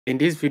In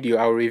this video,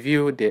 I'll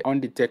review the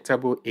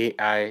Undetectable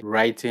AI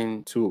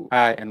writing tool.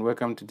 Hi, and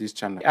welcome to this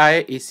channel.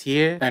 AI is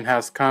here and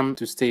has come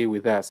to stay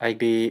with us. Like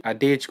the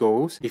adage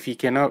goes, if you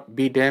cannot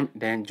beat them,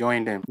 then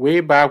join them. Way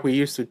back, we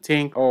used to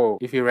think, oh,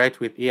 if you write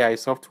with AI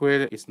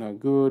software, it's not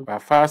good. But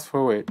fast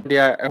forward,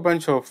 there are a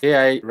bunch of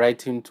AI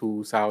writing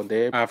tools out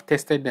there. I've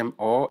tested them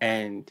all,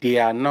 and they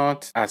are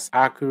not as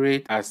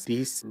accurate as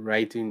this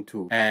writing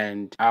tool.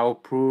 And I'll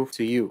prove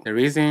to you the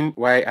reason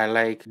why I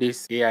like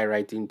this AI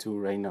writing tool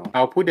right now.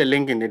 I'll put the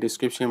link in the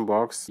description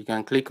box. You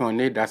can click on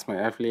it. That's my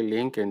affiliate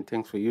link, and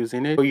thanks for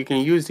using it. So you can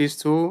use this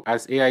tool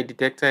as AI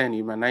detector and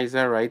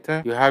humanizer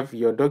writer. You have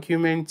your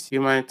document,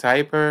 human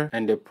typer,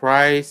 and the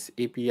price,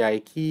 API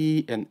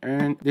key, and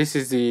earn. This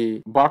is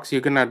the box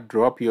you're gonna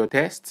drop your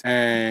text,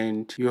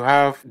 and you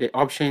have the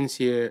options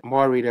here: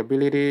 more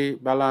readability,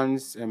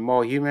 balance, and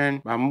more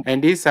human.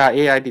 And these are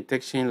AI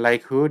detection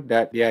likelihood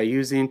that they are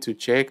using to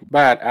check.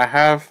 But I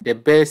have the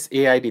best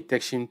AI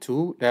detection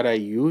tool that I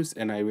use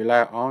and I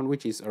rely on,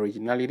 which is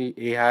Originality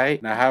AI,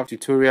 and I have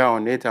tutorial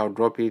on it. I'll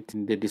drop it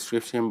in the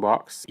description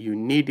box. You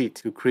need it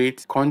to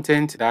create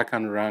content that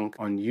can rank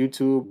on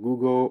YouTube,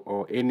 Google,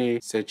 or any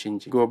search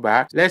engine. Go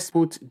back. Let's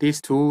put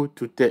this tool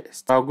to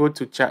test. I'll go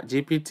to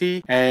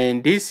ChatGPT,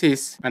 and this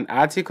is an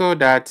article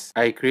that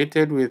I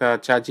created with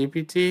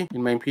ChatGPT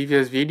in my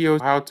previous video,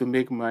 how to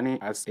make money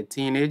as a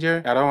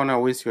teenager. I don't want to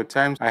waste your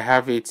time. I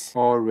have it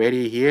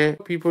already here.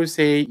 People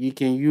say you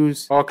can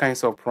use all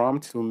kinds of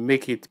prompts to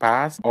make it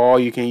pass, or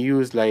you can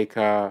use like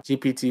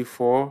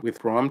GPT-4 with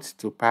prompts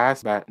to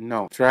pass, but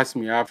no, trust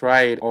me, I've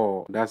tried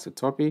all. That's the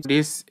topic.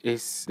 This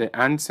is the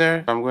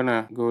answer. I'm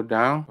gonna go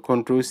down,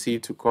 Control C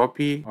to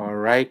copy, or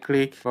right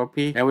click,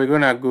 copy, and we're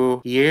gonna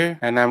go here,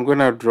 and I'm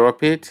gonna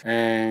drop it,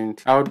 and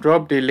I'll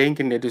drop the link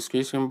in the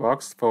description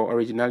box for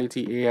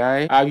Originality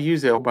AI. I've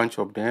used a whole bunch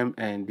of them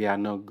and they are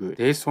not good.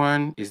 This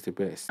one is the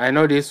best. I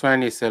know this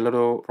one is a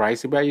little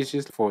pricey, but it's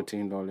just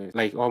 $14,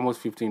 like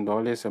almost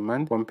 $15 a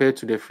month compared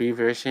to the free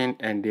version,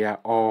 and they are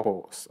all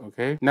false.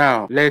 Okay,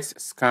 now let's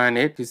scan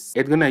it. It's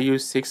gonna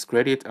use 6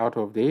 credit out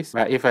of this,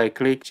 but if I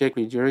click check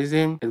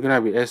plagiarism, it's gonna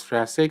be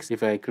extra 6.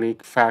 If I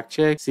click fact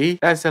check, see,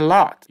 that's a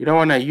lot. You don't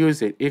want to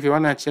use it. If you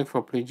want to check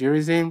for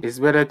plagiarism, it's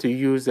better to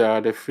use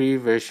the free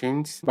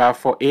versions, but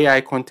for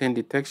AI content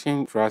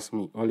detection, trust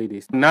me, only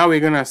this. Now we're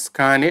gonna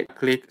scan it.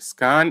 Click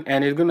scan,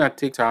 and it's gonna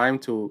take time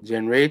to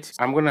generate.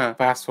 I'm gonna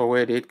fast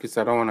forward it because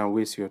I don't want to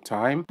waste your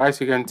time. As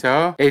you can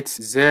tell,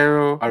 it's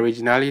 0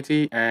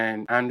 originality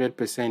and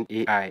 100%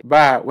 AI.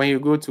 But when you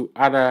go to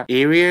other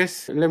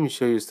areas, let me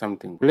show you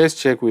something. Let's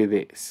check with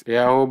this.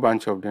 There are a whole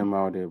bunch of them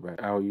out there,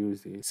 but I'll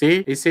use this.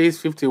 See, it says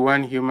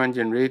 51 human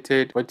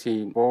generated,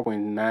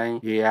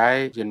 44.9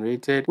 AI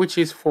generated, which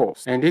is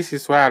false. And this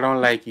is why I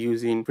don't like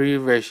using free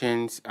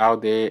versions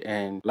out there,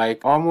 and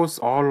like almost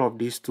all of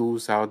these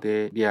tools out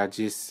there, they are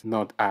just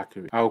not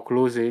accurate. I'll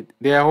close it.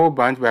 There are a whole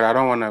bunch, but I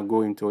don't want to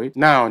go into it.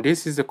 Now,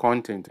 this is the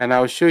content, and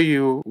I'll show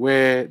you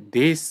where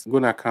this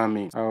gonna come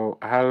in. I'll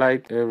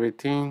highlight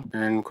everything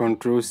and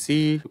Control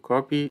C to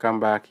copy, come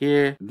back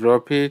here,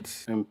 drop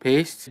it and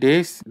paste.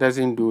 This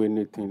doesn't do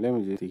anything. Let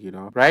me just take it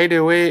off. Right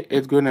away,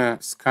 it's gonna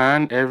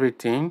scan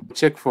everything,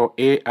 check for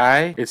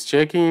AI. It's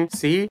checking.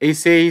 See, it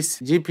says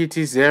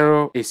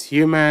GPT-0 is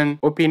human,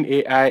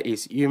 OpenAI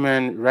is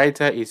human,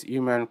 writer is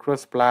human,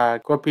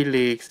 cross-plug, copy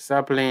leaks,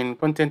 sapling,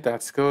 content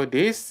at scale.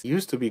 This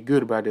used to be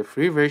good, but the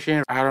free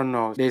version, I don't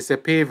know. There's a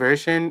paid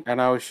version,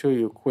 and I'll show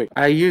you quick.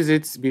 I used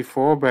it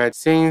before, but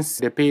since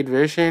the paid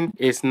version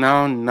is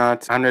now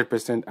not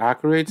 100%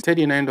 accurate,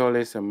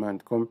 $39 a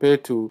month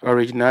compared to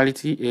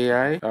Originality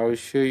AI. I'll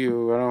show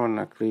you. I don't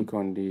want to click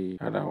on the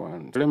other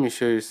one. Let me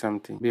show you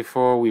something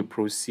before we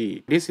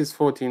proceed. This is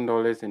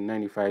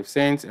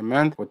 $14.95 a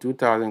month for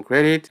 2,000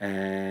 credits,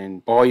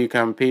 and or you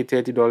can pay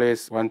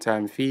 $30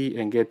 one-time fee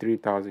and get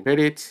 3,000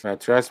 credits.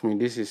 But trust me,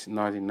 this is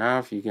not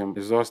enough. You can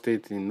exhaust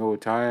it in no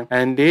time.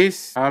 And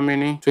this, how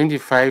many?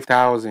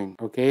 25,000.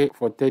 Okay,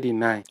 for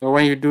 39. So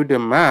when you do the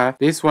math,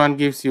 this one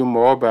gives you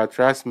more, but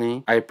trust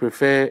me, I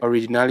prefer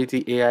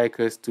Originality AI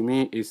because to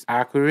me it's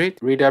accurate.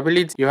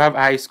 Readability, you have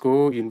high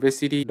school,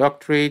 university,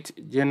 doctorate,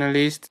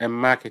 journalist, and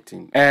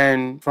marketing.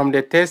 And from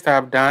the test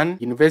I've done,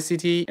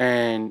 university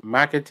and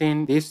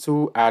marketing, these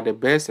two are the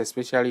best,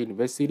 especially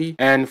university.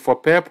 And for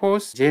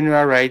purpose,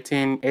 general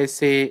writing,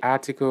 essay,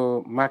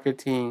 article,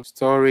 marketing,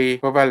 story,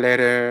 cover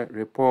letter,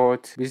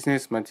 report,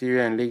 business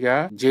material, and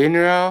legal,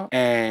 general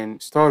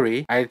and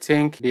story, I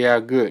think they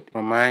are good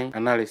from my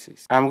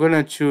analysis. I'm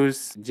gonna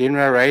choose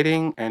general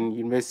writing and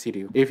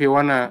university. If you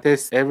wanna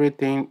test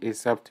everything,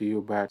 it's up to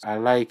you, but I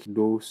like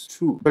those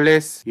two. So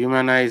let's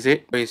humanize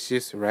it. It's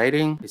just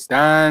writing. It's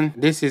done.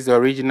 This is the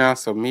original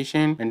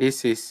submission, and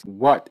this is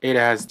what it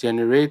has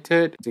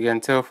generated. You can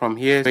tell from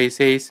here. So it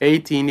says, hey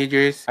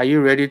teenagers, are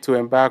you ready to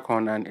embark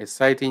on an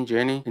exciting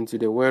journey into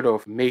the world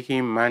of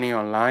making money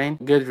online?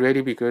 Get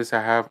ready, because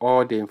I have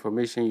all the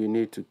information you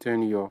need to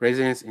turn your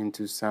presence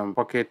into some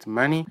pocket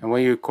money. And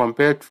when you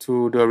compare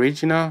to the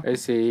original,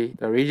 let's say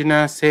the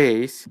original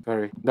says,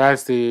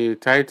 that's the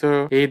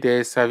title. Hey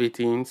there, savvy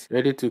teens,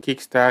 ready to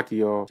kickstart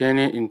your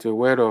journey into the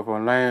world of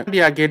online.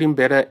 They are getting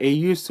better. It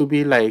used to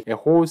be like a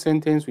whole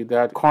sentence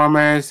without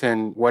commas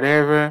and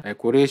whatever, like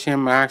quotation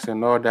marks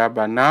and all that,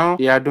 but now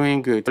they are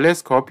doing good. So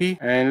let's copy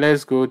and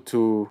let's go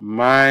to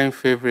my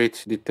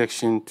favorite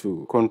detection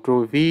tool.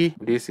 Control V.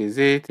 This is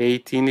it.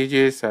 18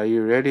 images. Are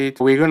you ready?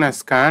 We're gonna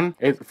scan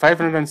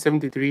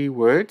 573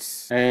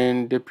 words,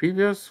 and the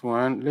previous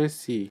one, let's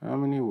see how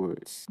many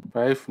words.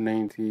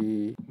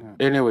 590. No.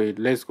 Anyway,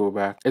 let's go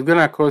back. It's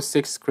gonna cost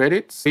 6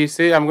 credits. So you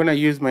say I'm gonna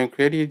use my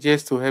credit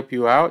just to help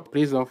you out.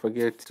 Please don't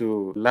forget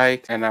to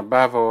like and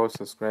above all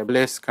subscribe.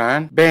 Let's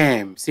scan.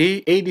 Bam.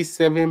 See,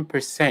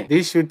 87%.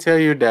 This should tell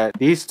you that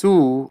this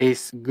tool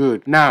is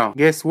good. Now,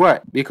 guess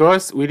what?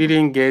 Because we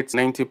didn't get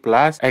 90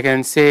 plus, I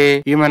can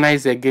say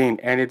humanize again,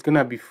 and it's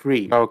gonna be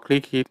free. I'll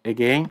click it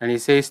again, and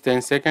it says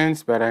 10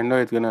 seconds, but I know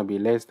it's gonna be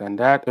less than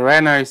that. So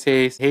right now it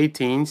says, hey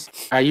teens,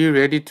 are you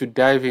ready to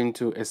dive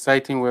into a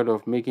exciting world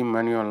of making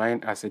money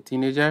online as a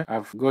teenager?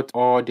 I've got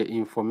all the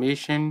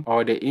information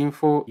or the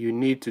info you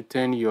need to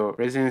turn your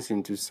presence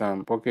into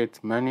some pocket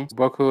money.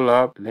 Buckle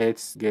up,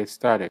 let's get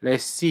started.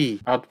 Let's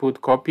see.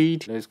 Output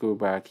copied. Let's go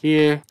back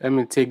here. Let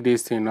me take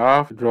this thing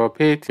off,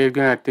 drop it. It's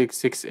gonna take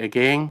 6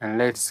 again, and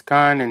let's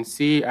scan and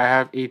see. I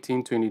have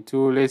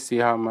 1822. Let's see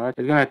how much.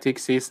 It's gonna take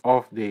 6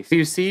 off this.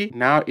 You see,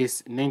 now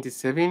it's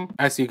 97.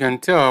 As you can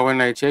tell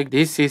when I check,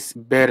 this is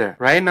better.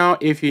 Right now,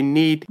 if you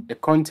need a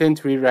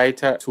content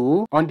rewriter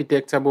tool,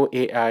 Undetectable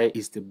AI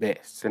is the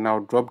best. And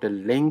I'll drop the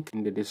link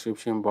in the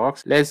description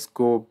box. Let's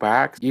go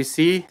back. You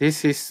see,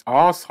 this is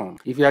awesome.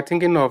 If you are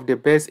thinking of the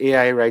best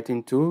AI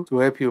writing tool to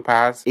help you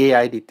pass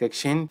AI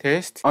detection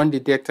test,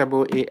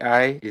 Undetectable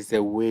AI is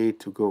the way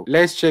to go.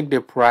 Let's check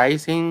the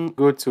pricing.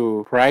 Go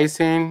to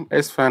pricing.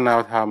 Let's find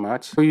out how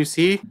much. So you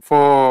see,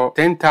 for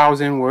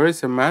 10,000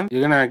 words a month,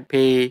 you're gonna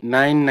pay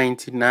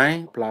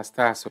 $9.99 plus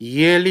tax. So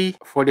yearly,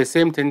 for the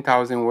same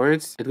 10,000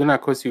 words, it's gonna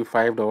cost you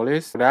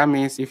 $5. So that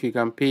means if you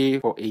can pay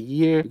for a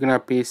year, you're gonna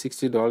pay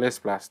 $60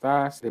 plus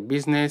tax. The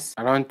business,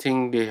 I don't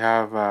think they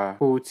have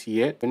quotes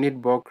yet. You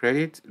need bulk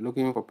credit.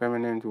 Looking for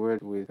permanent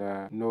work with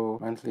no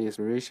monthly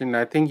expiration.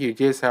 I think you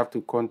just have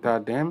to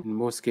contact them in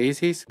most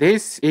cases.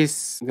 This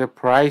is the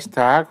price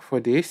tag for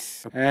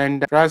this,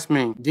 and trust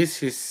me,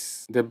 this is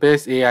the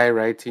best AI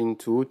writing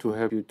tool to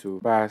help you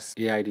to pass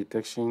AI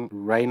detection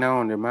right now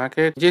on the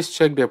market. Just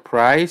check the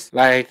price.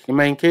 Like in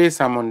my case,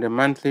 I'm on the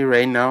monthly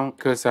right now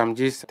because I'm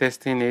just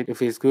testing it.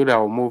 If it's good,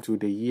 I'll move to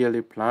the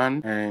yearly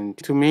plan. And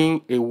to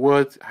me, it's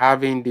worth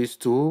having this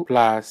tool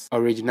plus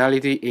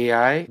Originality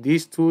AI.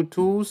 These two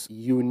tools,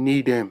 you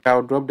need them.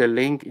 I'll drop the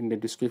link in the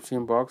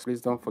description box.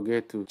 Please don't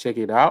forget to check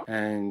it out.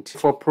 And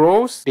for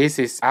pros, this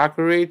is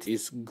accurate,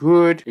 it's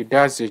good, it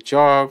does the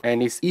job,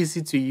 and it's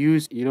easy to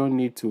use. You don't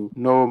need to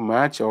know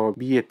much or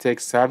be a tech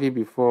savvy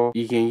before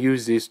you can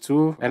use this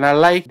tool. And I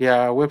like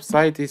their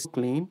website is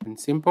clean and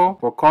simple.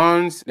 For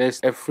cons, there's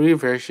a free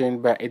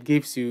version, but it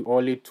gives you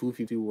only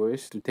 250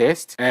 words to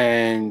test,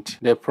 and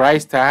the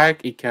price tag,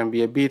 it can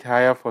be a bit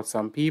higher for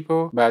some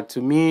people, but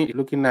to me,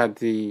 looking at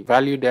the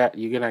value that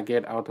you're gonna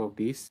get out of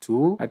this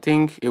tool, I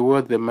think it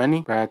worth the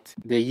money. But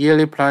the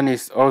yearly plan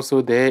is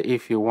also there.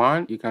 If you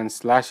want, you can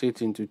slash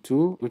it into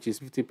 2, which is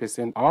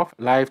 50% off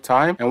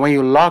lifetime, and when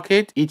you lock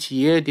it each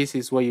year, this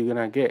is what you're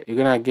gonna get. You're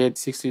gonna get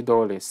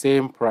 $60,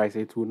 same price,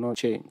 it will not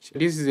change.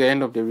 This is the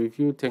end of the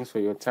review. Thanks for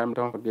your time.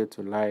 Don't forget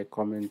to like,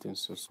 comment, and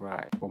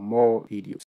subscribe for more videos.